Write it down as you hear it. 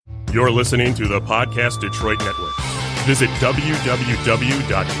You're listening to the Podcast Detroit Network. Visit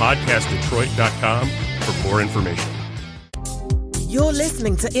www.podcastdetroit.com for more information. You're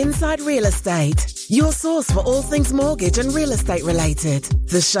listening to Inside Real Estate, your source for all things mortgage and real estate related.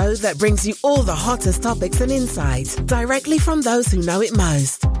 The show that brings you all the hottest topics and insights directly from those who know it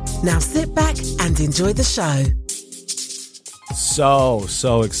most. Now sit back and enjoy the show. So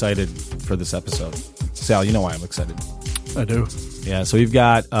excited for this episode. Sal, you know why I'm excited. I do. Yeah, so we've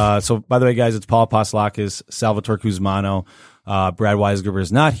got, by the way, guys, it's Paul Paslakis, Salvatore Cusmano. Brad Weisgerber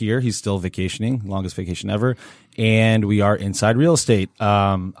is not here. He's still vacationing, longest vacation ever. And we are Inside Real Estate.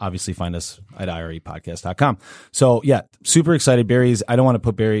 Obviously, find us at irepodcast.com. So, yeah, super excited. I don't want to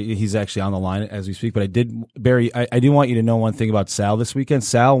put Barry, he's actually on the line as we speak, but Barry, I do want you to know one thing about Sal this weekend.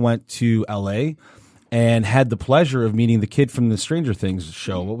 Sal went to LA and had the pleasure of meeting the kid from the Stranger Things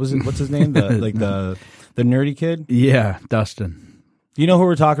show. What's his name? The nerdy kid? Yeah, Dustin. Do you know who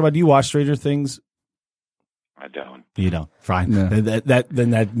we're talking about? Do you watch Stranger Things? I don't. You don't. Fine. No.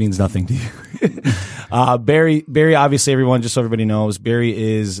 Then that means nothing to you. Barry, obviously, everyone, just so everybody knows, Barry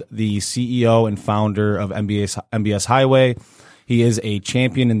is the CEO and founder of MBS Highway. He is a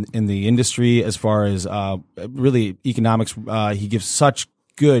champion in the industry as far as really economics. He gives such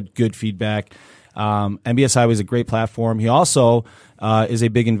good feedback. MBS Highway is a great platform. He also is a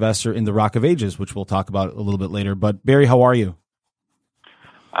big investor in the Rock of Ages, which we'll talk about a little bit later. But Barry, how are you?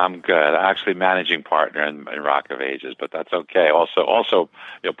 I'm good. Actually, managing partner in Rock of Ages, but that's okay. Also,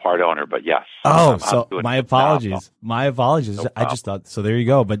 part owner. But yes. Oh, so my apologies. My apologies. No I just thought so. There you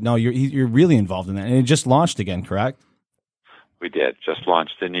go. But no, you're really involved in that, and it just launched again, correct? We did. Just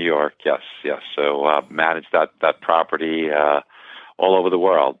launched in New York. Yes. So manage that property all over the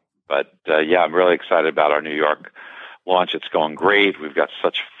world. But I'm really excited about our New York launch. It's going great. We've got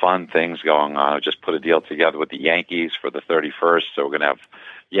such fun things going on. I just put a deal together with the Yankees for the 31st. So we're going to have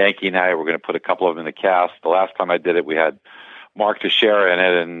Yankee night. We're going to put a couple of them in the cast. The last time I did it, we had Mark Teixeira in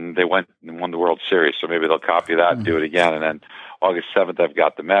it, and they went and won the World Series. So maybe they'll copy that and do it again. And then August 7th, I've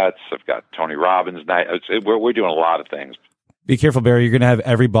got the Mets. I've got Tony Robbins night. We're doing a lot of things. Be careful, Barry. You're going to have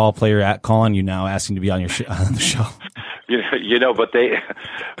every ball player calling you now, asking to be on your on the show. But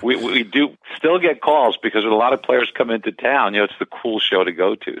we do still get calls because a lot of players come into town. It's the cool show to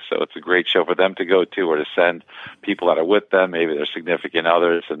go to. So it's a great show for them to go to or to send people that are with them, maybe their significant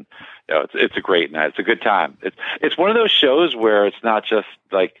others. And, it's a great night. It's a good time. It's one of those shows where it's not just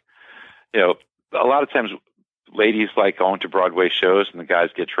like, a lot of times ladies like going to Broadway shows and the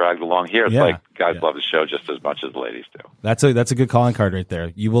guys get dragged along. Here, it's like guys love the show just as much as the ladies do. That's a good calling card right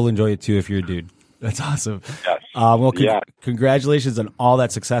there. You will enjoy it too if you're a dude. That's awesome. Yes. Congratulations on all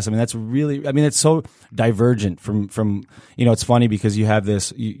that success. I mean, it's so divergent from it's funny because you have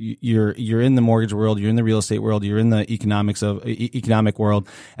this, you're in the mortgage world, you're in the real estate world, you're in the economic world,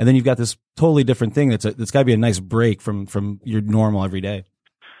 and then you've got this totally different thing that's got to be a nice break from your normal everyday.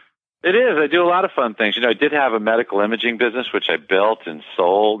 It is. I do a lot of fun things. I did have a medical imaging business, which I built and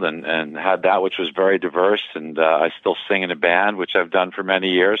sold and had that, which was very diverse. And I still sing in a band, which I've done for many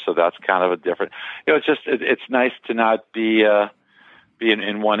years. So that's kind of a different, it's nice to not be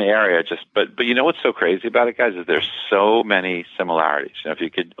in one area. But what's so crazy about it, guys, is there's so many similarities. If you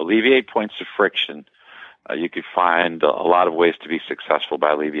could alleviate points of friction, you could find a lot of ways to be successful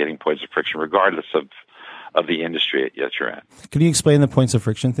by alleviating points of friction, regardless of the industry that you're in. Can you explain the points of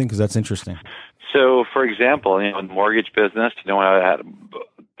friction thing? Because that's interesting. So, for example, in the mortgage business, when I had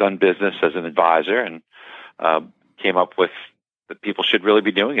done business as an advisor and came up with that people should really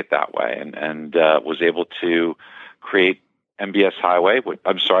be doing it that way and was able to create MBS Highway.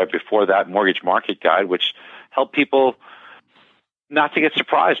 Before that, Mortgage Market Guide, which helped people not to get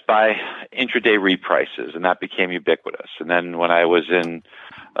surprised by intraday reprices, and that became ubiquitous. And then when I was in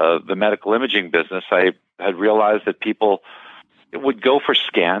the medical imaging business, I had realized that people would go for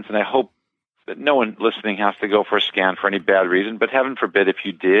scans, and I hope that no one listening has to go for a scan for any bad reason, but heaven forbid if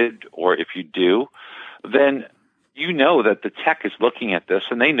you did or if you do, then you know that the tech is looking at this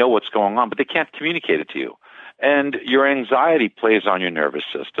and they know what's going on, but they can't communicate it to you. And your anxiety plays on your nervous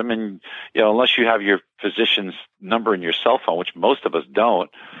system, and unless you have your physician's number in your cell phone, which most of us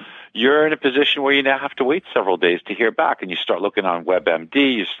don't, you're in a position where you now have to wait several days to hear back, and you start looking on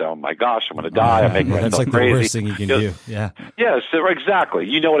WebMD. You say, "Oh my gosh, I'm going to die! I'm making myself crazy." That's like the worst thing you can do. Yeah. So exactly.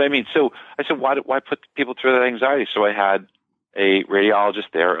 You know what I mean. So I said, why put people through that anxiety? So I had a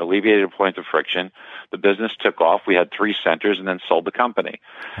radiologist there, alleviated a point of friction. The business took off. We had 3 centers, and then sold the company.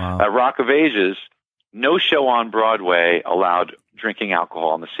 Wow. At Rock of Ages, no show on Broadway allowed drinking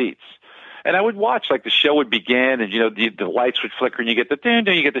alcohol in the seats. And I would watch, like the show would begin, and the lights would flicker, and you get the ding,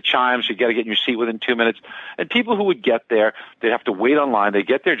 you get the chimes. You got to get in your seat within 2 minutes. And people who would get there, they'd have to wait online. They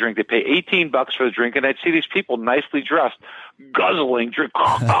get their drink, they pay $18 for the drink, and I'd see these people nicely dressed, guzzling drink.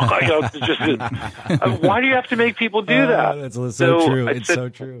 Why do you have to make people do that? That's so true. It's so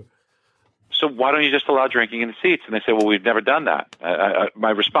true. So why don't you just allow drinking in the seats? And they say, well, we've never done that. My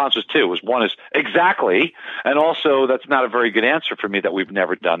response was two. One is exactly, and also that's not a very good answer for me that we've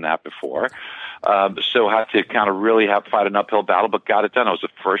never done that before. So I had to kind of really fight an uphill battle, but got it done. It was the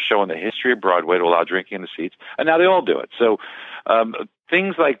first show in the history of Broadway to allow drinking in the seats, and now they all do it. So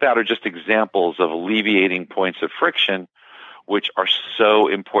things like that are just examples of alleviating points of friction, which are so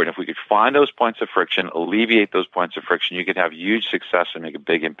important. If we could find those points of friction, alleviate those points of friction, you could have huge success and make a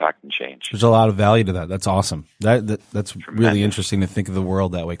big impact and change. There's a lot of value to that. That's awesome. That's Tremendous. Really interesting to think of the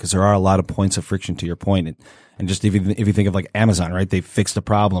world that way, because there are a lot of points of friction, to your point. And just if you think of like Amazon, right? They fixed a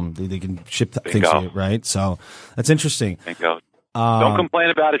problem. They can ship things to you, right? So that's interesting. Bingo. Don't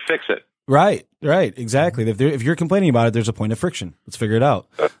complain about it, fix it. Right, exactly. If you're complaining about it, there's a point of friction. Let's figure it out.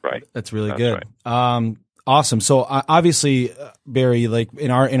 That's right. That's really good. Right. Awesome. So obviously, Barry, like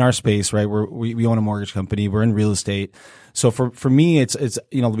in our space, right? We own a mortgage company. We're in real estate. So for me, it's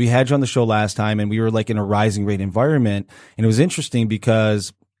we had you on the show last time, and we were like in a rising rate environment, and it was interesting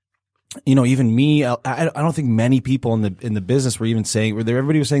because even me, I don't think many people in the business were even saying,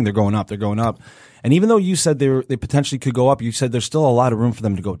 everybody was saying they're going up. And even though you said they potentially could go up, you said there's still a lot of room for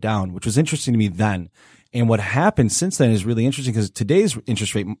them to go down, which was interesting to me then. And what happened since then is really interesting, because today's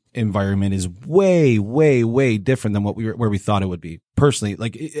interest rate environment is way, way, way different than where we thought it would be. Personally,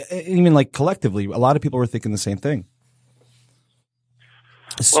 like even like collectively, a lot of people were thinking the same thing.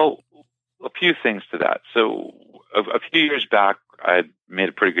 Well, a few things to that. So a few years back, I had made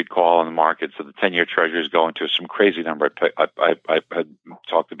a pretty good call on the market. So the 10-year Treasury is going to some crazy number I had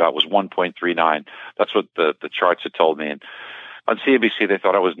talked about was 1.39. That's what the charts had told me. And on CNBC, they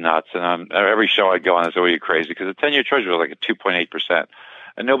thought I was nuts. And every show I'd go on, they said, "Oh, you're crazy," because the 10-year Treasury was like at 2.8%.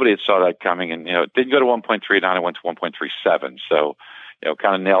 And nobody had saw that coming. And, it didn't go to 1.39. It went to 1.37. So,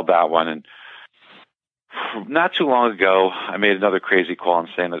 kind of nailed that one. And not too long ago, I made another crazy call on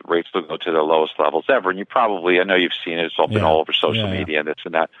saying that rates will go to their lowest levels ever. And I know you've seen it. It's all been all over social media and this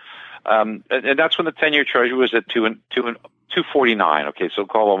and that. And that's when the 10-year Treasury was at 2.49. Okay, so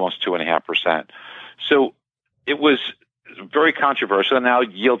call almost 2.5%. So it was very controversial. And now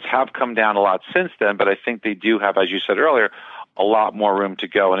yields have come down a lot since then, but I think they do have, as you said earlier, a lot more room to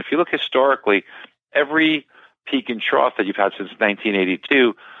go. And if you look historically, every peak and trough that you've had since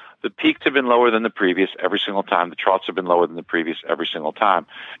 1982, the peaks have been lower than the previous every single time. The troughs have been lower than the previous every single time,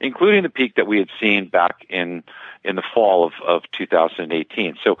 including the peak that we had seen back in the fall of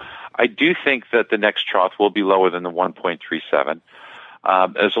 2018. So I do think that the next trough will be lower than the 1.37.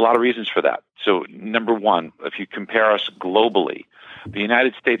 There's a lot of reasons for that. So number one, if you compare us globally, the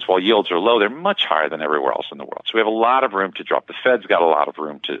United States, while yields are low, they're much higher than everywhere else in the world. So we have a lot of room to drop. The Fed's got a lot of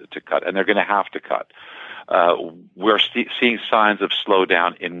room to cut, and they're going to have to cut. We're seeing signs of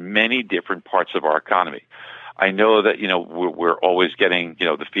slowdown in many different parts of our economy. I know that, we're always getting,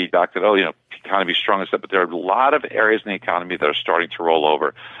 the feedback that, the economy's strong and stuff, but there are a lot of areas in the economy that are starting to roll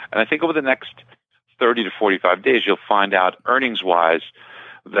over. And I think over the next 30 to 45 days, you'll find out earnings-wise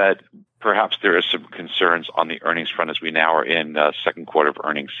that perhaps there is some concerns on the earnings front as we now are in second quarter of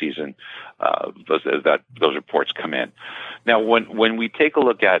earnings season. Those reports come in. Now, when we take a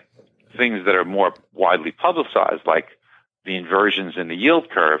look at things that are more widely publicized, like the inversions in the yield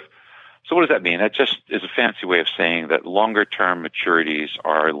curve, so what does that mean? That just is a fancy way of saying that longer-term maturities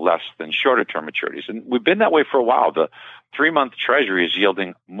are less than shorter-term maturities. And we've been that way for a while. The 3-month Treasury is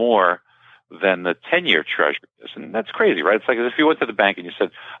yielding more than the 10-year Treasury is. And that's crazy, right? It's like as if you went to the bank and you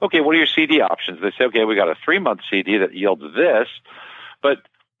said, okay, what are your CD options? They say, okay, we got a 3-month CD that yields this, but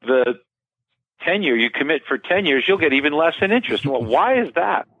the 10-year, you commit for 10 years, you'll get even less in interest. Well, why is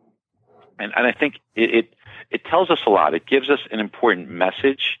that? And I think it tells us a lot. It gives us an important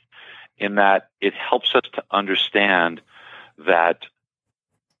message in that it helps us to understand that.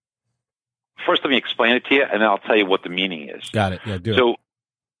 First, let me explain it to you, and then I'll tell you what the meaning is. Got it. Yeah, do it. So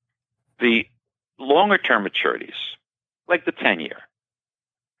the longer-term maturities, like the 10-year,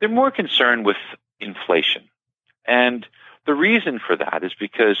 they're more concerned with inflation. And the reason for that is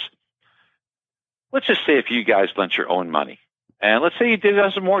because, let's just say if you guys lent your own money, and let's say you did it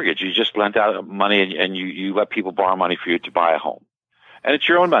as a mortgage. You just lent out money and you let people borrow money for you to buy a home. And it's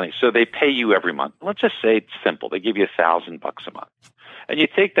your own money, so they pay you every month. Let's just say it's simple. They give you $1,000 a month. And you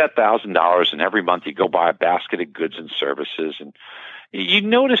take that $1,000 and every month you go buy a basket of goods and services. And you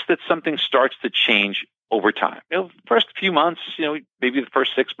notice that something starts to change over time. First few months, maybe the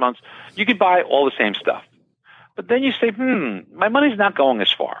first 6 months, you could buy all the same stuff. But then you say, my money's not going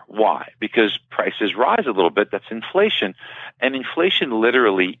as far. Why? Because prices rise a little bit. That's inflation. And inflation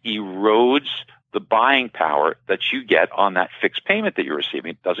literally erodes the buying power that you get on that fixed payment that you're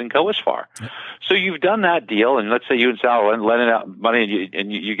receiving. It doesn't go as far. So you've done that deal, and let's say you and Sal are lending out money,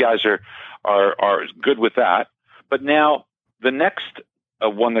 and you guys are good with that. But now the next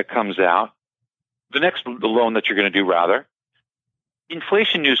one that comes out, the loan that you're going to do, rather,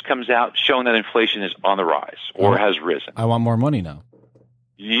 inflation news comes out showing that inflation is on the rise or has risen. I want more money now.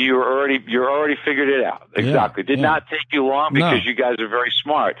 You're already figured it out. Exactly. Did not take you long because you guys are very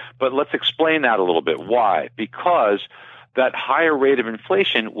smart. But let's explain that a little bit. Why? Because that higher rate of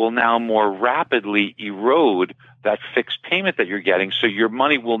inflation will now more rapidly erode that fixed payment that you're getting. So your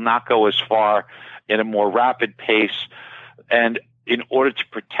money will not go as far in a more rapid pace. And in order to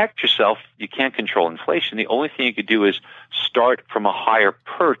protect yourself, you can't control inflation. The only thing you could do is start from a higher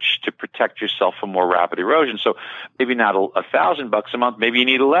perch to protect yourself from more rapid erosion. So maybe not $1,000 a month, maybe you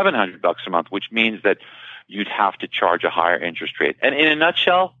need $1,100 a month, which means that you'd have to charge a higher interest rate. And in a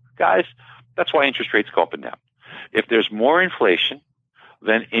nutshell, guys, that's why interest rates go up and down. If there's more inflation,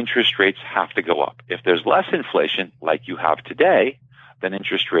 then interest rates have to go up. If there's less inflation, like you have today, then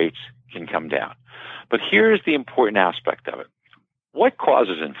interest rates can come down. But here's the important aspect of it. What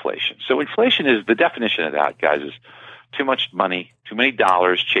causes inflation? So inflation is, the definition of that, guys, is too much money, too many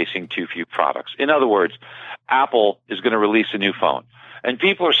dollars chasing too few products. In other words, Apple is going to release a new phone, and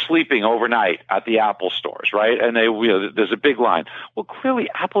people are sleeping overnight at the Apple stores, right? And there's a big line. Well, clearly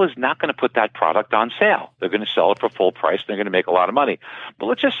Apple is not going to put that product on sale. They're going to sell it for full price. And they're going to make a lot of money. But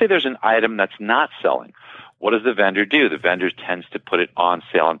let's just say there's an item that's not selling. What does the vendor do? The vendor tends to put it on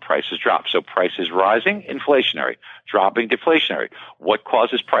sale and prices drop. So prices rising, inflationary, dropping, deflationary. What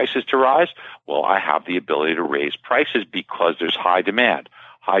causes prices to rise? Well, I have the ability to raise prices because there's high demand.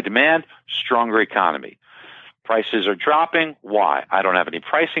 High demand, stronger economy. Prices are dropping. Why? I don't have any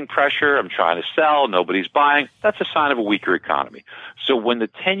pricing pressure. I'm trying to sell. Nobody's buying. That's a sign of a weaker economy. So when the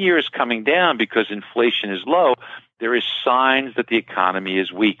 10-year is coming down because inflation is low, there is signs that the economy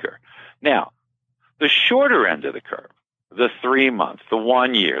is weaker. Now, the shorter end of the curve, the 3-month, the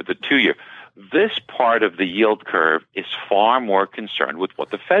 1 year, the 2 year, this part of the yield curve is far more concerned with what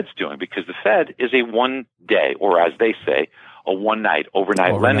the Fed's doing because the Fed is a 1 day, or as they say, a one-night,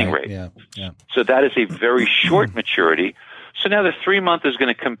 overnight lending rate. Yeah. So that is a very short maturity. So now the 3-month is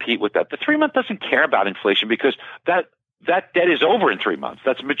going to compete with that. The 3-month doesn't care about inflation because that debt is over in 3 months.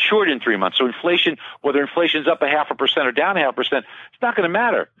 That's matured in 3 months. So inflation, whether inflation's up 0.5% or down 0.5%, it's not going to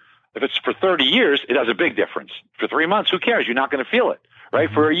matter. If it's for 30 years, it has a big difference. For 3 months, who cares? You're not going to feel it, right?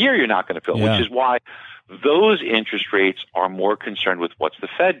 Mm-hmm. For a year, you're not going to feel it, which is why those interest rates are more concerned with what's the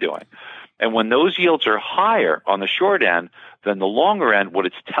Fed doing. And when those yields are higher on the short end than the longer end, what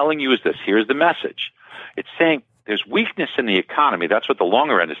it's telling you is this. Here's the message. It's saying there's weakness in the economy. That's what the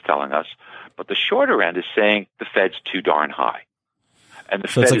longer end is telling us. But the shorter end is saying the Fed's too darn high. And the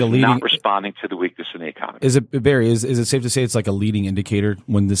Fed is not responding to the weakness in the economy. Is it, Barry, is it safe to say it's like a leading indicator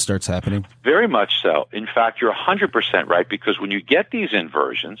when this starts happening? Very much so. In fact, you're 100% right, because when you get these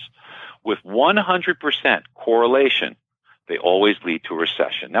inversions with 100% correlation, they always lead to a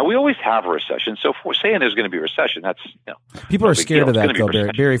recession. Now, we always have a recession, so if we're saying there's going to be a recession, that's people are scared of that, though,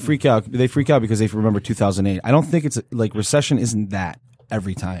 Barry. Barry, freak out. They freak out because they remember 2008. I don't think it's like recession isn't that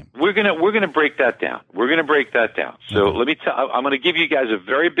every time. We're gonna break that down. We're gonna break that down. So let me I'm going to give you guys a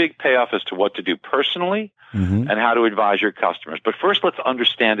very big payoff as to what to do personally and how to advise your customers. But first, let's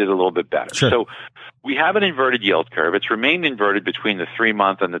understand it a little bit better. Sure. So we have an inverted yield curve. It's remained inverted between the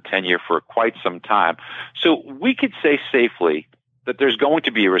 3-month and the 10-year for quite some time. So we could say safely that there's going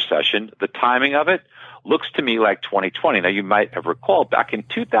to be a recession. The timing of it looks to me like 2020. Now, you might have recalled back in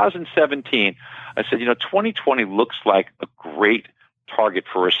 2017, I said, 2020 looks like a great target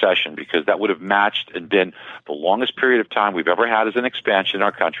for recession because that would have matched and been the longest period of time we've ever had as an expansion in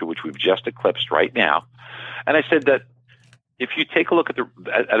our country, which we've just eclipsed right now. And I said that if you take a look at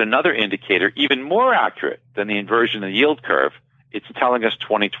another indicator, even more accurate than the inversion of the yield curve, it's telling us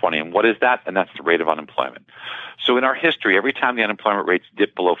 2020. And what is that? And that's the rate of unemployment. So in our history, every time the unemployment rates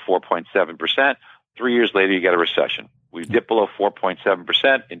dip below 4.7%, 3 years later, you get a recession. We dipped below 4.7%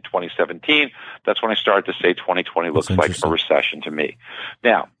 in 2017. That's when I started to say 2020 looks like a recession to me.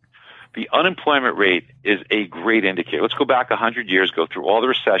 Now, the unemployment rate is a great indicator. Let's go back 100 years, go through all the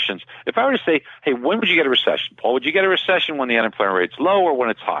recessions. If I were to say, hey, when would you get a recession? Paul, would you get a recession when the unemployment rate's low or when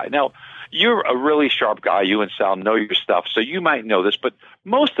it's high? Now, you're a really sharp guy. You and Sal know your stuff, so you might know this, but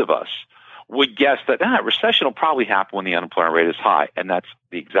most of us would guess that recession will probably happen when the unemployment rate is high, and that's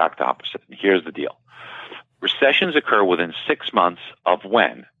the exact opposite. And here's the deal. recessions occur within 6 months of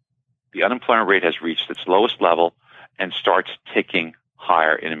when the unemployment rate has reached its lowest level and starts ticking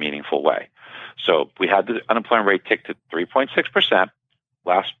higher in a meaningful way. So we had the unemployment rate tick to 3.6%.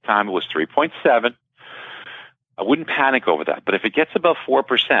 Last time it was 3.7. I wouldn't panic over that. But if it gets above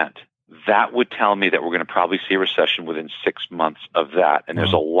 4%, that would tell me that we're going to probably see a recession within 6 months of that. And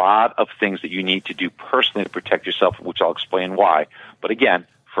there's a lot of things that you need to do personally to protect yourself, which I'll explain why. But again,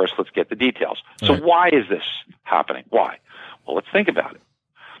 first let's get the details. So why is this happening? Why? Well, let's think about it.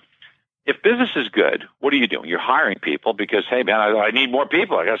 If business is good, what are you doing? You're hiring people because, hey, man, I need more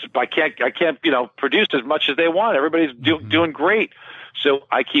people. I guess I can't, produce as much as they want. Everybody's doing great. So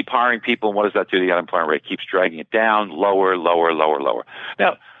I keep hiring people, and what does that do to the unemployment rate? It keeps dragging it down, lower.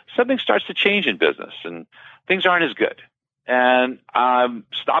 Now, something starts to change in business, and things aren't as good. And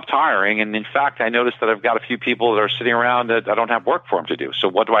stopped hiring, and in fact, I noticed that I've got a few people that are sitting around that I don't have work for them to do. So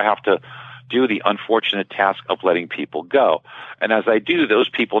what do I have to do? The unfortunate task of letting people go. And as I do, those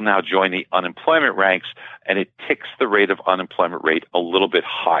people now join the unemployment ranks, and it ticks the rate of unemployment rate a little bit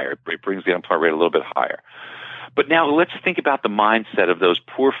higher. It brings the unemployment rate a little bit higher. But now let's think about the mindset of those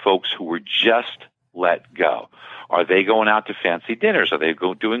poor folks who were just let go. Are they going out to fancy dinners? Are they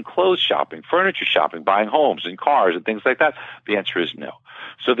doing clothes shopping, furniture shopping, buying homes and cars and things like that? The answer is no.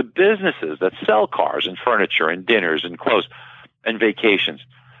 So the businesses that sell cars and furniture and dinners and clothes and vacations,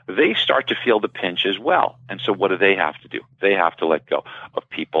 they start to feel the pinch as well. And so what do they have to do? They have to let go of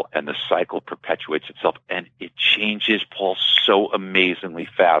people, and the cycle perpetuates itself. And it changes, Paul, so amazingly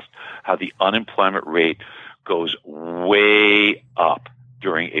fast how the unemployment rate goes way up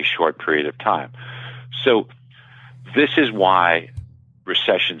during a short period of time. So this is why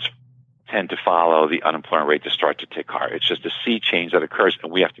recessions tend to follow the unemployment rate to start to tick higher. It's just a sea change that occurs,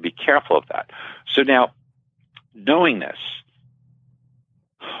 and we have to be careful of that. So now, knowing this,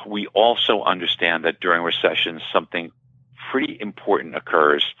 we also understand that during recessions, something pretty important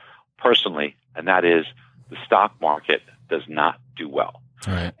occurs personally, and that is the stock market does not do well.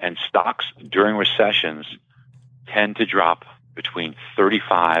 Right. And stocks during recessions tend to drop between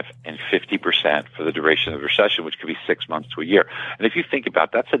 35 and 50% for the duration of the recession, which could be 6 months to a year. And if you think about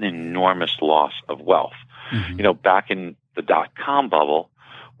it, that's an enormous loss of wealth. Mm-hmm. Back in the dot-com bubble,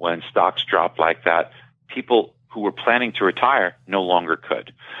 when stocks dropped like that, people who were planning to retire no longer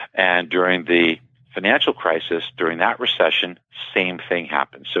could. And during the financial crisis, during that recession, same thing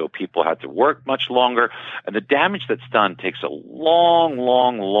happened. So people had to work much longer, and the damage that's done takes a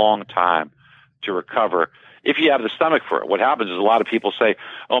long time to recover if you have the stomach for it. What happens is a lot of people say,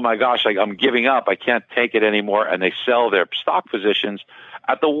 oh my gosh, I'm giving up, I can't take it anymore, and they sell their stock positions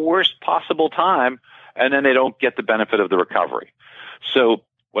at the worst possible time, and then they don't get the benefit of the recovery. So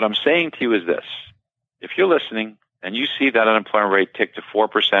what I'm saying to you is this. If you're listening and you see that unemployment rate tick to 4%,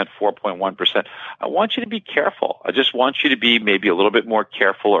 4.1%, I want you to be careful. I just want you to be maybe a little bit more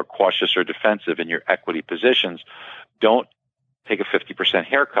careful or cautious or defensive in your equity positions. Don't take a 50%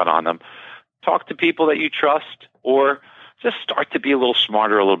 haircut on them. Talk to people that you trust, or just start to be a little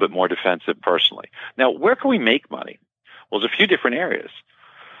smarter, a little bit more defensive personally. Now, where can we make money? Well, there's a few different areas.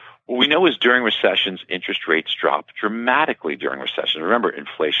 What we know is during recessions, interest rates drop dramatically during recessions. Remember,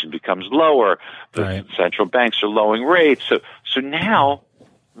 inflation becomes lower. The central banks are lowering rates. So now,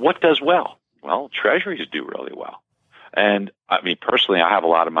 what does well? Well, treasuries do really well. And I mean, personally, I have a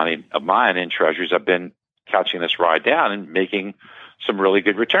lot of money of mine in treasuries. I've been catching this ride down and making some really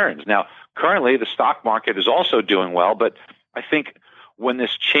good returns. Now, currently, the stock market is also doing well, but I think when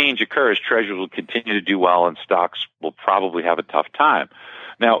this change occurs, treasuries will continue to do well and stocks will probably have a tough time.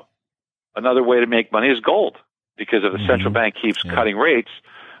 Now, another way to make money is gold, because if the central bank keeps cutting rates,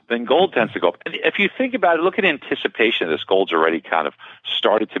 then gold tends to go up. And if you think about it, look at anticipation of this. Gold's already kind of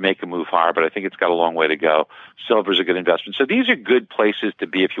started to make a move higher, but I think it's got a long way to go. Silver's a good investment. So these are good places to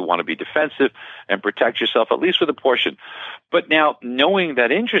be if you want to be defensive and protect yourself, at least with a portion. But now, knowing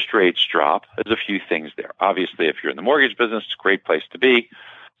that interest rates drop, there's a few things there. Obviously, if you're in the mortgage business, it's a great place to be.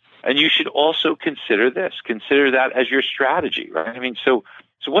 And you should also consider this. Consider that as your strategy, right? I mean, so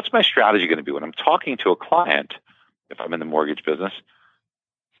what's my strategy going to be when I'm talking to a client, if I'm in the mortgage business?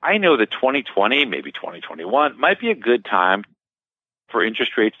 I know that 2020, maybe 2021, might be a good time for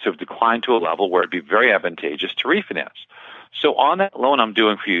interest rates to have declined to a level where it'd be very advantageous to refinance. So on that loan I'm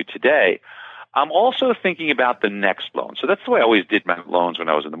doing for you today, I'm also thinking about the next loan. So that's the way I always did my loans when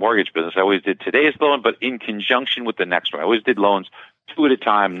I was in the mortgage business. I always did today's loan, but in conjunction with the next one. I always did loans 2 at a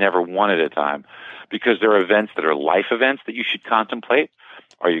time, never 1 at a time, because there are events that are life events that you should contemplate.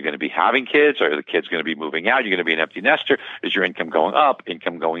 Are you going to be having kids? Are the kids going to be moving out? Are you going to be an empty nester? Is your income going up,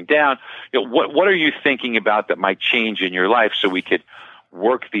 income going down? What are you thinking about that might change in your life so we could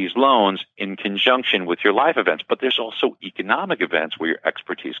work these loans in conjunction with your life events. But there's also economic events where your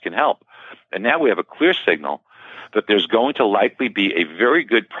expertise can help. And now we have a clear signal that there's going to likely be a very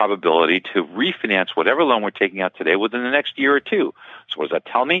good probability to refinance whatever loan we're taking out today within the next year or two. So what does that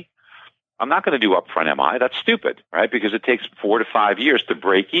tell me? I'm not going to do upfront MI. That's stupid, right? Because it takes 4 to 5 years to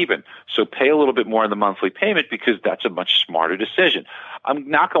break even. So pay a little bit more in the monthly payment because that's a much smarter decision. I'm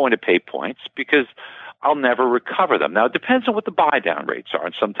not going to pay points because I'll never recover them. Now, it depends on what the buy down rates are,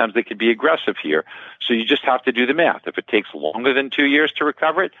 and sometimes they can be aggressive here. So you just have to do the math. If it takes longer than 2 years to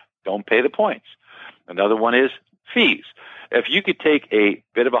recover it, don't pay the points. Another one is fees. If you could take a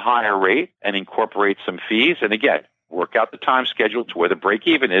bit of a higher rate and incorporate some fees, and again, work out the time schedule to where the break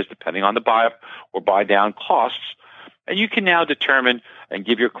even is, depending on the buy up or buy down costs, and you can now determine and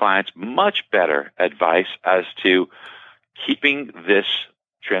give your clients much better advice as to keeping this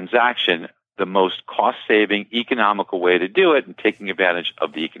transaction the most cost-saving, economical way to do it and taking advantage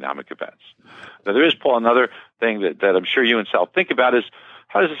of the economic events. Now, there is, Paul, another thing that I'm sure you and Sal think about is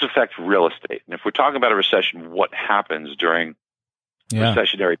how does this affect real estate? And if we're talking about a recession, what happens during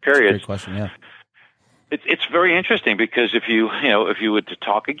recessionary periods? Great question, yeah. It's very interesting because if you were to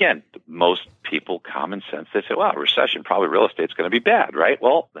talk again, most people, common sense, they say, well, recession, probably real estate's going to be bad, right?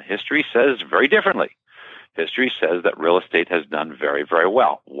 Well, the history says very differently. History says that real estate has done very, very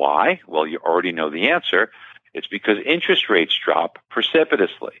well. Why? Well, you already know the answer. It's because interest rates drop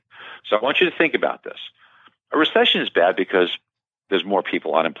precipitously. So I want you to think about this. A recession is bad because there's more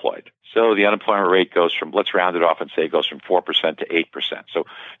people unemployed. So the unemployment rate goes from, let's round it off and say it goes from 4% to 8%. So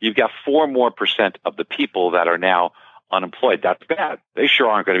you've got 4% more of the people that are now unemployed. That's bad. They sure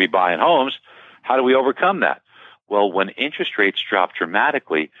aren't going to be buying homes. How do we overcome that? Well, when interest rates drop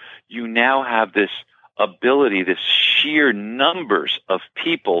dramatically, you now have this ability, this sheer numbers of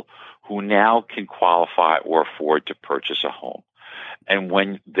people who now can qualify or afford to purchase a home. And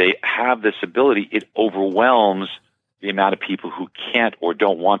when they have this ability, it overwhelms the amount of people who can't or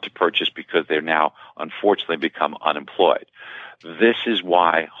don't want to purchase because they're now, unfortunately, become unemployed. This is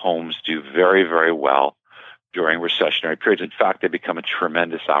why homes do very, very well during recessionary periods. In fact, they become a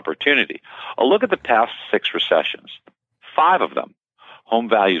tremendous opportunity. A look at the past 6 recessions. 5 of them, home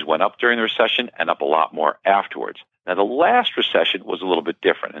values went up during the recession and up a lot more afterwards. Now, the last recession was a little bit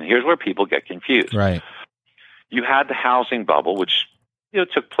different, and here's where people get confused. Right. You had the housing bubble, which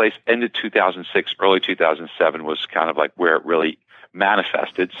took place end of 2006, early 2007 was kind of like where it really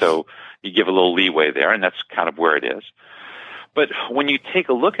manifested. So you give a little leeway there, and that's kind of where it is. But when you take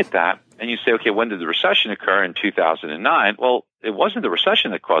a look at that and you say, okay, when did the recession occur in 2009? Well, it wasn't the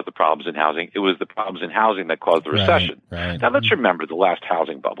recession that caused the problems in housing. It was the problems in housing that caused the recession. Right. Now, let's remember the last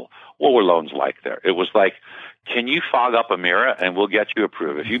housing bubble. What were loans like there? It was like, can you fog up a mirror and we'll get you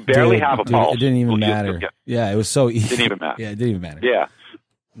approved? If you barely have a pulse. It didn't even matter. Yeah, it was so easy. It didn't even matter. Yeah, it didn't even matter. Yeah.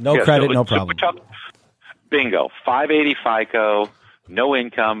 No credit, no problem. Bingo. 580 FICO, no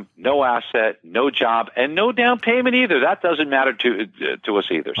income, no asset, no job, and no down payment either. That doesn't matter to us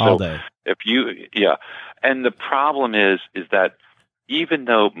either. All day. And the problem is that even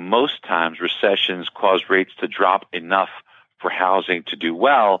though most times recessions cause rates to drop enough for housing to do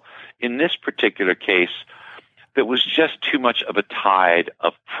well, in this particular case, there was just too much of a tide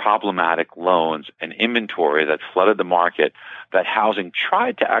of problematic loans and inventory that flooded the market that housing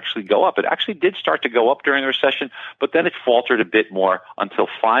tried to actually go up. It actually did start to go up during the recession, but then it faltered a bit more until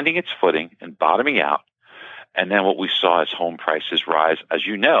finding its footing and bottoming out. And then what we saw is home prices rise, as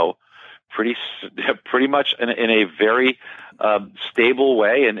you know, pretty much in a very stable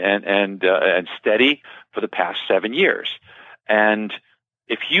way and steady for the past 7 years. And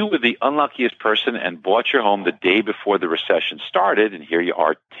if you were the unluckiest person and bought your home the day before the recession started, and here you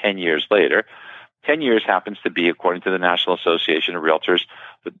are 10 years later, 10 years happens to be, according to the National Association of Realtors,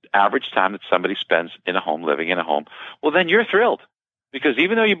 the average time that somebody spends in a home, living in a home, well, then you're thrilled. Because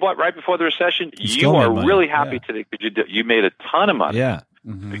even though you bought right before the recession, you are really happy today because you made a ton of money. Yeah.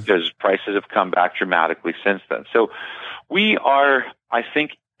 Mm-hmm. Because prices have come back dramatically since then. So we are, I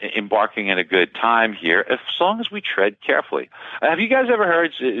think, embarking in a good time here, as long as we tread carefully. Have you guys ever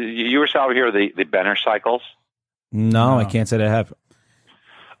heard, you were Sal here, the Benner cycles? No, I can't say that I have.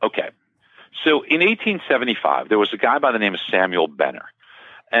 Okay. So in 1875, there was a guy by the name of Samuel Benner.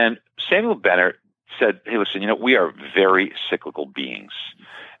 And Samuel Benner said, hey, listen, we are very cyclical beings.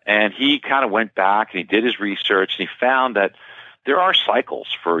 And he kind of went back and he did his research and he found that there are cycles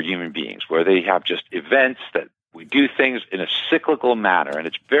for human beings where they have just events that we do things in a cyclical manner, and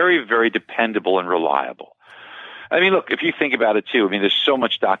it's very, very dependable and reliable. I mean, look, if you think about it too, I mean, there's so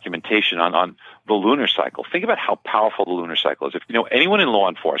much documentation on the lunar cycle. Think about how powerful the lunar cycle is. If you know anyone in law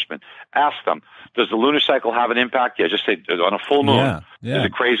enforcement, ask them, does the lunar cycle have an impact? Yeah, just say on a full moon. Yeah. Is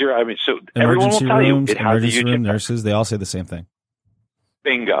it crazier? I mean, so everyone will tell rooms, you it has a emergency huge room impact. nurses, they all say the same thing.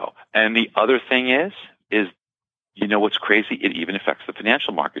 Bingo. And the other thing is you know what's crazy? It even affects the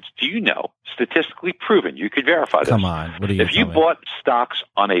financial markets. Do you know, statistically proven, you could verify this. Come on. What are you If you bought stocks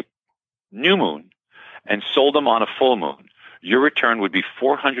on a new moon and sold them on a full moon, your return would be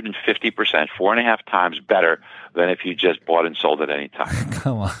 450%, 4.5 times better than if you just bought and sold at any time.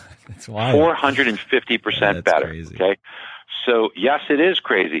 Come on. It's wild. 450% better. Crazy. Okay. So yes, it is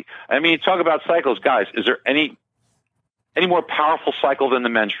crazy. I mean, talk about cycles, guys. Is there any more powerful cycle than the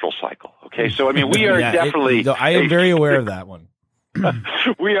menstrual cycle? Okay. So, I mean, we are definitely, I am very aware of that one.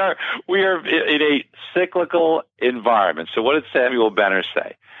 we are in a cyclical environment. So what did Samuel Benner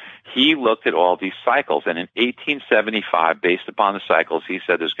say? He looked at all these cycles, and in 1875, based upon the cycles, he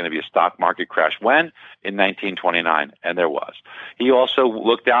said there's going to be a stock market crash. When? In 1929, and there was. He also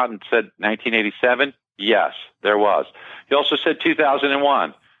looked out and said 1987, yes, there was. He also said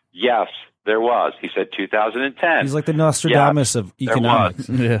 2001, yes, there was. He said 2010. He's like the Nostradamus of economics.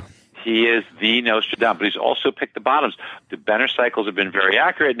 Yeah. He is the Nostradamus, but he's also picked the bottoms. The Benner cycles have been very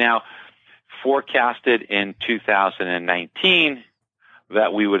accurate. Now, forecasted in 2019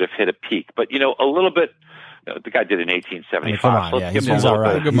 that we would have hit a peak. But, you know, a little bit, the guy did in 1875. Come on, so yeah, let's give him he's a all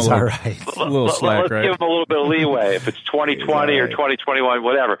little right. bit. He's all right. Let's give him a little bit of leeway if it's 2020 or 2021,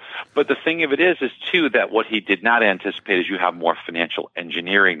 whatever. But the thing of it is too, that what he did not anticipate is you have more financial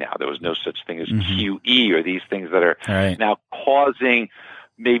engineering now. There was no such thing as QE or these things that are now causing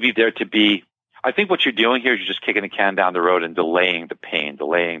maybe there to be. I think what you're doing here is you're just kicking the can down the road and delaying the pain,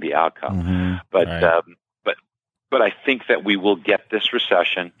 delaying the outcome. But I think that we will get this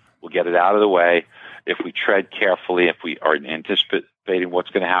recession. We'll get it out of the way. If we tread carefully, if we are anticipating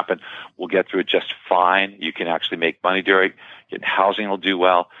what's going to happen, we'll get through it just fine. You can actually make money during it. Housing will do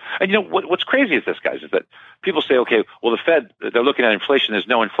well. And you know, what's crazy is this, guys, is that people say, okay, well, the Fed, they're looking at inflation. There's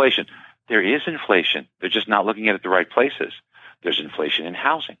no inflation. There is inflation. They're just not looking at it the right places. There's inflation in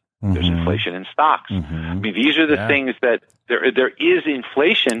housing. There's inflation in stocks. I mean, these are the things that there is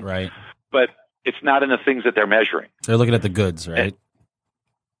inflation, but it's not in the things that they're measuring. They're looking at the goods, right?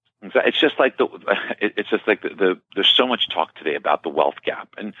 It's just like there's so much talk today about the wealth gap.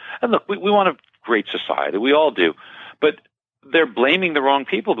 And look, we want a great society. We all do. But they're blaming the wrong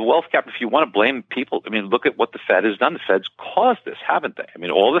people. The wealth gap, if you want to blame people, I mean, look at what the Fed has done. The Fed's caused this, haven't they? I mean,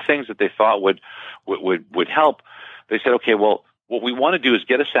 all the things that they thought would help, they said, okay, well, what we want to do is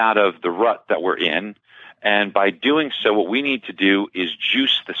get us out of the rut that we're in. And by doing so, what we need to do is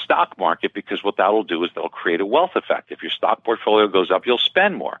juice the stock market, because what that'll do is they'll create a wealth effect. If your stock portfolio goes up, you'll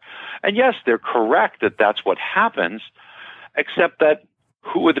spend more. And yes, they're correct that that's what happens, except that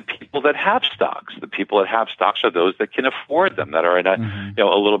who are the people that have stocks? The people that have stocks are those that can afford them, that are in a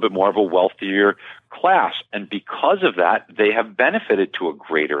little bit more of a wealthier class. And because of that, they have benefited to a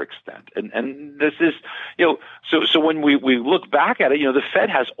greater extent. And this is, so when we look back at it, the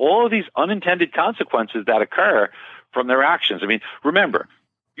Fed has all of these unintended consequences that occur from their actions. I mean, remember,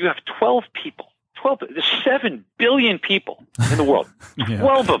 you have 12 people, there's 7 billion people in the world,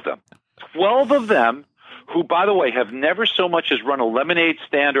 12 of them, who, by the way, have never so much as run a lemonade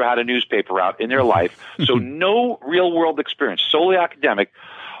stand or had a newspaper out in their life, so no real-world experience, solely academic,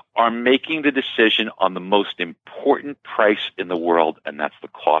 are making the decision on the most important price in the world, and that's the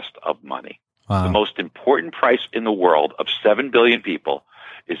cost of money. Wow. The most important price in the world of 7 billion people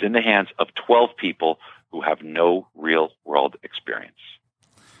is in the hands of 12 people who have no real-world experience.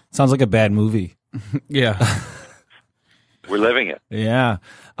 Sounds like a bad movie. Yeah. We're living it. Yeah.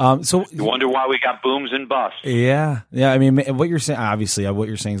 So you wonder why we got booms and busts. Yeah. I mean, what you're saying, obviously, what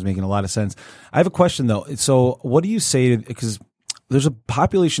you're saying is making a lot of sense. I have a question though. So, what do you say because there's a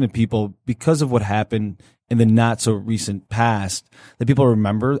population of people, because of what happened in the not so recent past, that people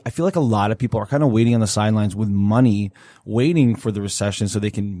remember? I feel like a lot of people are kind of waiting on the sidelines with money, waiting for the recession so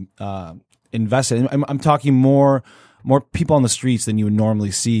they can invest it. I'm talking more people on the streets than you would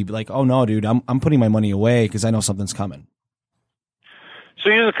normally see. Like, oh no, dude, I'm putting my money away because I know something's coming. So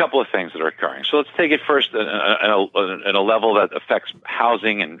here's a couple of things that are occurring. So let's take it first at a level that affects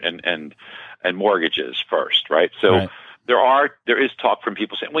housing and mortgages first, right? So there is talk from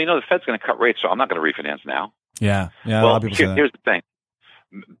people saying, well, the Fed's going to cut rates, so I'm not going to refinance now. Yeah. Well, a lot of people say that. Here's the thing.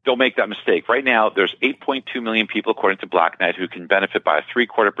 Don't make that mistake. Right now, there's 8.2 million people, according to Black Knight, who can benefit by a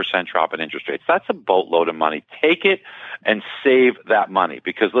 0.75% drop in interest rates. That's a boatload of money. Take it and save that money.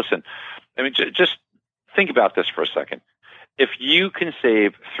 Because listen, I mean, just think about this for a second. if you can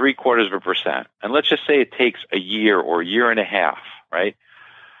save 0.75%, and let's just say it takes a year or a year and a half, right?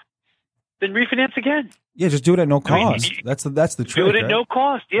 Then refinance again. Yeah, just do it at no cost. I mean, that's the trick. Do it at right? no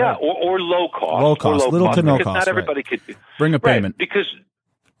cost, yeah, Right. or low cost. Low cost, little to no because cost, not everybody could. Bring a Right, payment. because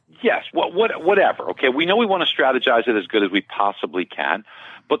yes, whatever. Okay, we know we want to strategize it as good as we possibly can,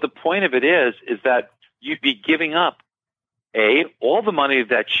 but the point of it is that you'd be giving up all the money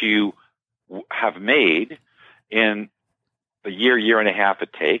that you have made in the year and a half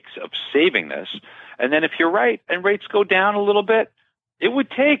it takes of saving this, and then if you're right and rates go down a little bit, it would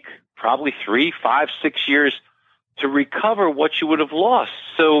take probably 3, 5, 6 years to recover what you would have lost.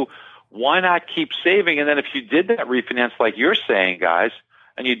 So why not keep saving? And then if you did that refinance like you're saying, guys,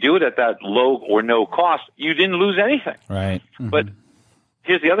 and you do it at that low or no cost, you didn't lose anything. Right. Mm-hmm. But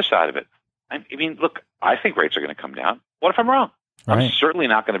here's the other side of it. I mean, look, I think rates are going to come down. What if I'm wrong? Right. I'm certainly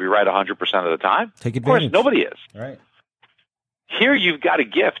not going to be right 100% of the time. Take Of course, advantage. nobody is. Right. Here you've got a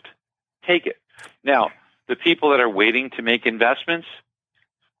gift. Take it. Now, the people that are waiting to make investments,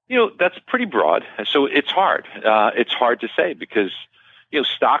 that's pretty broad. So it's hard. It's hard to say because,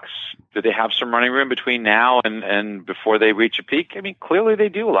 stocks, do they have some running room between now and before they reach a peak? I mean, clearly they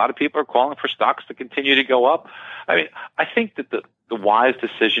do. A lot of people are calling for stocks to continue to go up. I mean, I think that the wise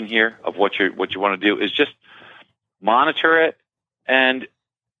decision here of what you want to do is just monitor it and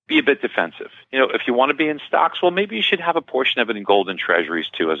be a bit defensive. If you want to be in stocks, well, maybe you should have a portion of it in gold and treasuries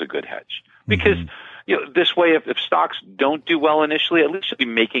too as a good hedge. Because this way, if stocks don't do well initially, at least you'll be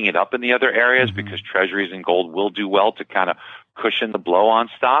making it up in the other areas because treasuries and gold will do well to kind of cushion the blow on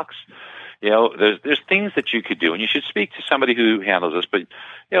stocks. There's things that you could do, and you should speak to somebody who handles this. But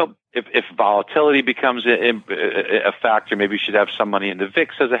if volatility becomes a factor, maybe you should have some money in the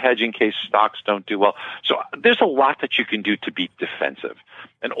VIX as a hedge in case stocks don't do well. So there's a lot that you can do to be defensive.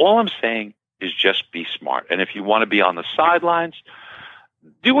 And all I'm saying is just be smart. And if you want to be on the sidelines,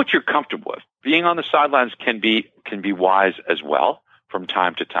 do what you're comfortable with. Being on the sidelines can be wise as well from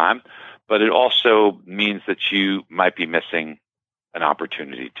time to time, but it also means that you might be missing an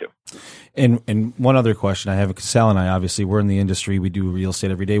opportunity too. And one other question I have, because Sal and I, obviously, we're in the industry. We do real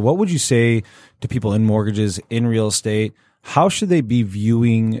estate every day. What would you say to people in mortgages, in real estate? How should they be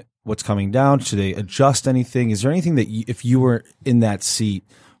viewing what's coming down? Should they adjust anything? Is there anything that if you were in that seat,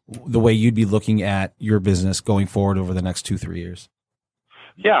 the way you'd be looking at your business going forward over the next 2-3 years?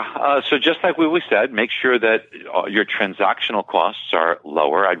 Yeah. So just like we said, make sure that your transactional costs are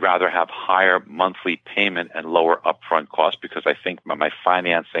lower. I'd rather have higher monthly payment and lower upfront costs because I think my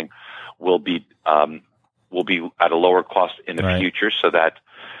financing will be at a lower cost in the future. So that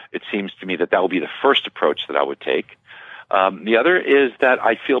it seems to me that will be the first approach that I would take. The other is that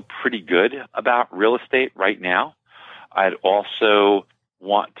I feel pretty good about real estate right now. I'd also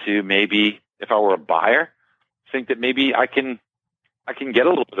want to maybe, if I were a buyer, think that maybe I can get a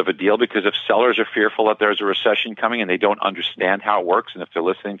little bit of a deal because if sellers are fearful that there's a recession coming and they don't understand how it works and if they're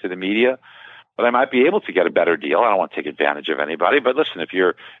listening to the media, but I might be able to get a better deal. I don't want to take advantage of anybody, but listen, if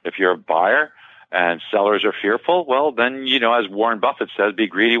you're a buyer and sellers are fearful, well, then, as Warren Buffett says, be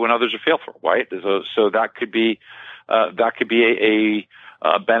greedy when others are fearful, right? So that could be a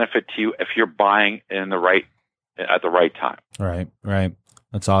benefit to you if you're buying at the right time. Right.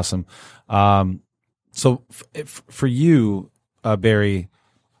 That's awesome. So for you, Barry,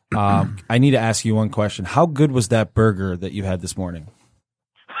 I need to ask you one question. How good was that burger that you had this morning?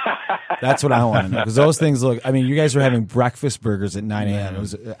 That's what I want to know, because those things look, I mean, you guys were having breakfast burgers at 9 a.m. It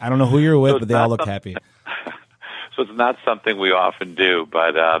was, I don't know who you were with, but they all looked happy. So it's not something we often do,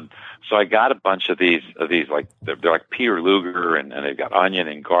 but so I got a bunch of these like they're like Peter Luger and they've got onion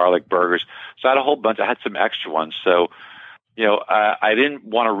and garlic burgers. So I had a whole bunch. I had some extra ones. So I didn't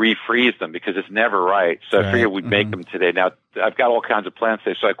want to refreeze them because it's never right. So I figured we'd make them today. Now I've got all kinds of plans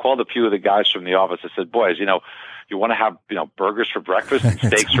today. So I called a few of the guys from the office. I said, boys, you want to have, burgers for breakfast and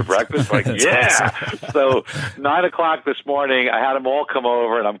steaks for breakfast? Like, yeah. Awesome. So 9:00 this morning, I had them all come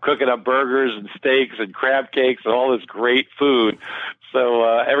over and I'm cooking up burgers and steaks and crab cakes and all this great food. So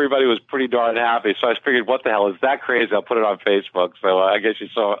everybody was pretty darn happy. So I figured, what the hell is that crazy? I'll put it on Facebook. So I guess you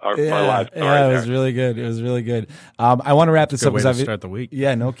saw our live story. Yeah, it was really good. It was really good. I want to wrap this up. Way to start the week.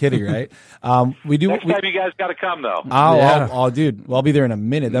 Yeah, no kidding, right? We do. Next time you guys got to come though. Oh, dude. Well, I'll be there in a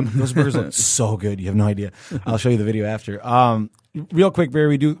minute. Those burgers look so good. You have no idea. I'll show you the video after. Real quick,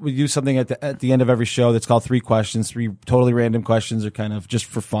 Barry, we do something at the end of every show that's called 3 questions, 3 totally random questions, or kind of just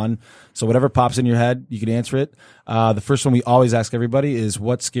for fun. So whatever pops in your head, you can answer it. The first one we always ask everybody is,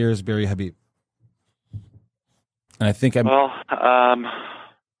 what scares Barry Habib? And I think it's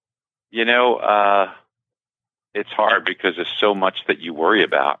hard because there's so much that you worry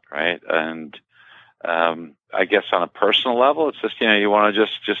about, right? And I guess on a personal level, it's just, you want to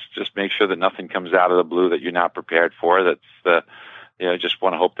just make sure that nothing comes out of the blue that you're not prepared for. That's just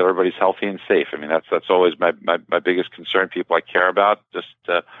want to hope that everybody's healthy and safe. I mean, that's always my biggest concern. People I care about just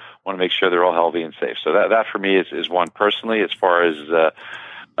want to make sure they're all healthy and safe. So that for me is one personally. As far as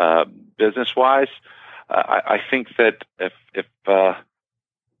business wise, I think that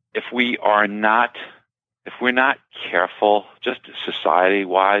if we're not careful, just society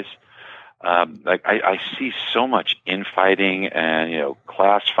wise, I see so much infighting and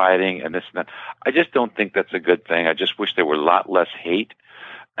class fighting and this and that. I just don't think that's a good thing. I just wish there were a lot less hate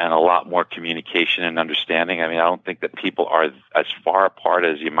and a lot more communication and understanding. I mean, I don't think that people are as far apart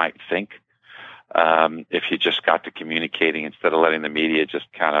as you might think. If you just got to communicating instead of letting the media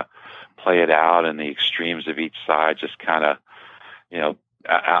just kind of play it out and the extremes of each side just kind of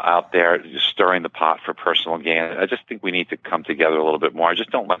out there just stirring the pot for personal gain. I just think we need to come together a little bit more. I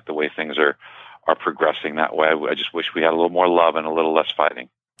just don't like the way things are progressing that way. I just wish we had a little more love and a little less fighting.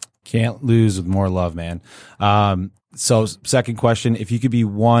 Can't lose with more love, man. So second question, if you could be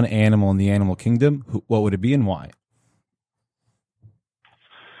one animal in the animal kingdom, what would it be and why?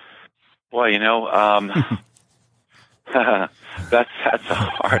 Well, that's a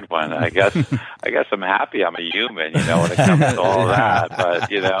hard one. I guess I'm happy I'm a human, when it comes to all that.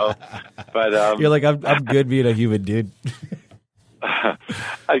 But you're like, I'm good being a human, dude.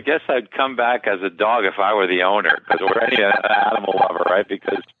 I guess I'd come back as a dog if I were the owner, because we're any animal lover, right?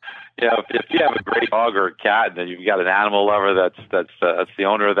 Because if you have a great dog or a cat, and then you've got an animal lover that's the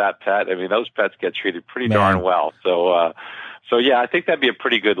owner of that pet. I mean, those pets get treated pretty darn well. So yeah, I think that'd be a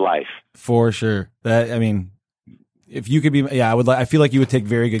pretty good life for sure. If you could be, I feel like you would take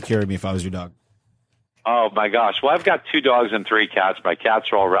very good care of me if I was your dog. Oh my gosh! Well, I've got 2 dogs and 3 cats. My cats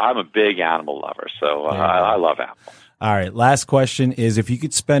are all. I'm a big animal lover, so I love animals. All right. Last question is: if you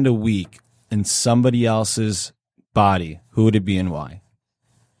could spend a week in somebody else's body, who would it be and why?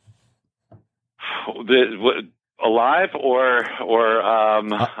 Alive or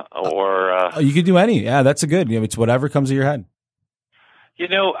you could do any. Yeah, that's a good. It's whatever comes to your head.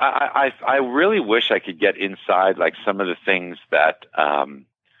 I really wish I could get inside like some of the things that are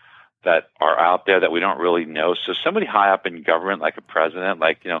out there that we don't really know. So somebody high up in government, like a president,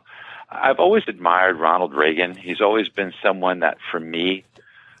 I've always admired Ronald Reagan. He's always been someone that, for me,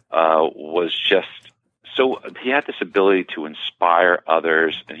 was just so. He had this ability to inspire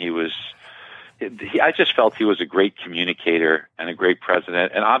others, and I just felt he was a great communicator and a great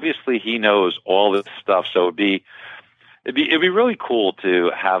president. And obviously, he knows all this stuff. So it'd be really cool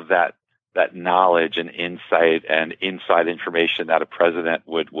to have that knowledge and insight and inside information that a president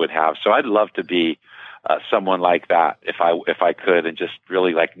would have. So I'd love to be someone like that if I could, and just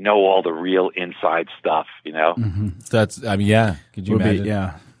really know all the real inside stuff. Mm-hmm. Could you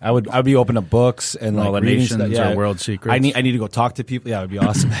imagine? I would be open to books and all the nations or world secrets. I need to go talk to people. Yeah, it would be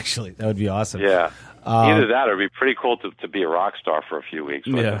awesome. Actually, that would be awesome. Yeah. Either that, or it'd be pretty cool to be a rock star for a few weeks.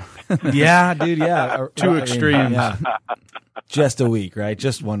 Yeah, yeah, dude. Yeah, two extremes. Just a week, right?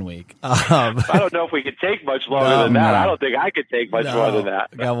 Just 1 week. I don't know if we could take much longer than that. I don't think I could take much more than that.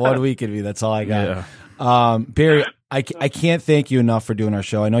 I got 1 week in me. That's all I got. Yeah. Barry, I can't thank you enough for doing our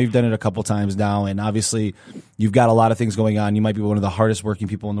show. I know you've done it a couple times now, and obviously you've got a lot of things going on. You might be one of the hardest working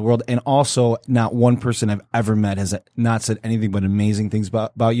people in the world, and also not one person I've ever met has not said anything but amazing things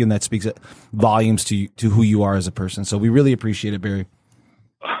about you, and that speaks volumes to who you are as a person. So we really appreciate it, Barry.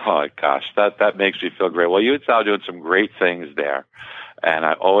 Oh gosh, that makes me feel great. Well, you and Sal are doing some great things there, and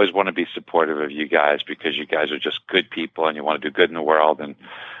I always want to be supportive of you guys, because you guys are just good people and you want to do good in the world, and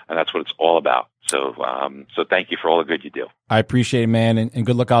that's what it's all about. So thank you for all the good you do. I appreciate it, man, and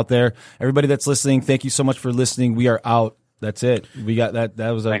good luck out there. Everybody that's listening, thank you so much for listening. We are out. That's it. We got that.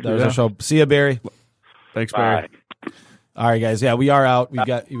 That was our show. See ya, Barry. Thanks, Barry. Bye. All right, guys. Yeah, we are out.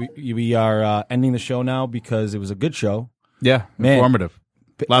 We are ending the show now because it was a good show. Yeah, man. Informative.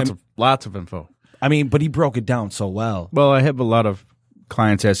 Lots of info. But he broke it down so well. Well, I have a lot of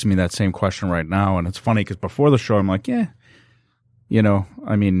clients asking me that same question right now, and it's funny because before the show, I'm like,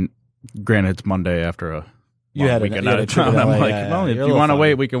 granted, it's Monday after a weekend out of town. I'm like, if you want to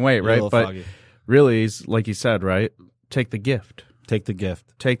wait, we can wait, right? But really, like you said, right? Take the gift. Take the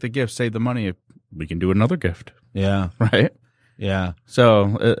gift. Take the gift. Save the money. We can do another gift. Yeah. Right? Yeah.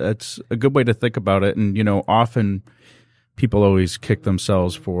 So it's a good way to think about it. And, often people always kick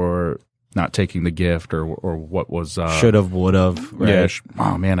themselves for not taking the gift or what was should have, would have. Right? Yeah.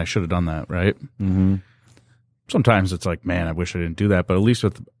 Oh man, I should have done that. Right. Mm-hmm. Sometimes it's like, man, I wish I didn't do that. But at least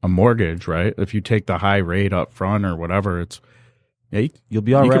with a mortgage, right? If you take the high rate up front or whatever, it's you'll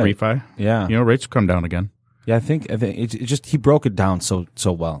be all right. You can refi. Yeah. Rates will come down again. Yeah, I think it just he broke it down so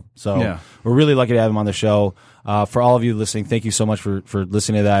well. So we're really lucky to have him on the show. For all of you listening, thank you so much for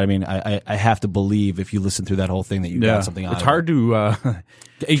listening to that. I mean, I have to believe if you listen through that whole thing that you got something out of it. It's hard to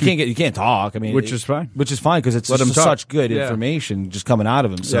you can't talk. I mean, which is fine because it's just such good information just coming out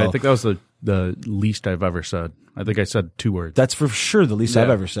of him. So I think that was the least I've ever said. I think I said 2 words. That's for sure the least I've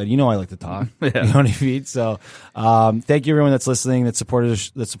ever said. You know I like to talk. You know what I mean? So thank you everyone that's listening, that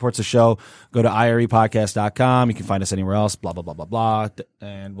supports the show. Go to irepodcast.com. You can find us anywhere else, blah, blah, blah, blah, blah.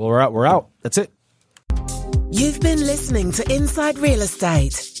 And we're out. That's it. You've been listening to Inside Real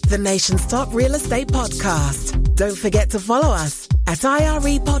Estate, the nation's top real estate podcast. Don't forget to follow us at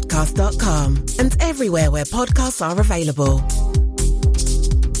irepodcast.com and everywhere where podcasts are available.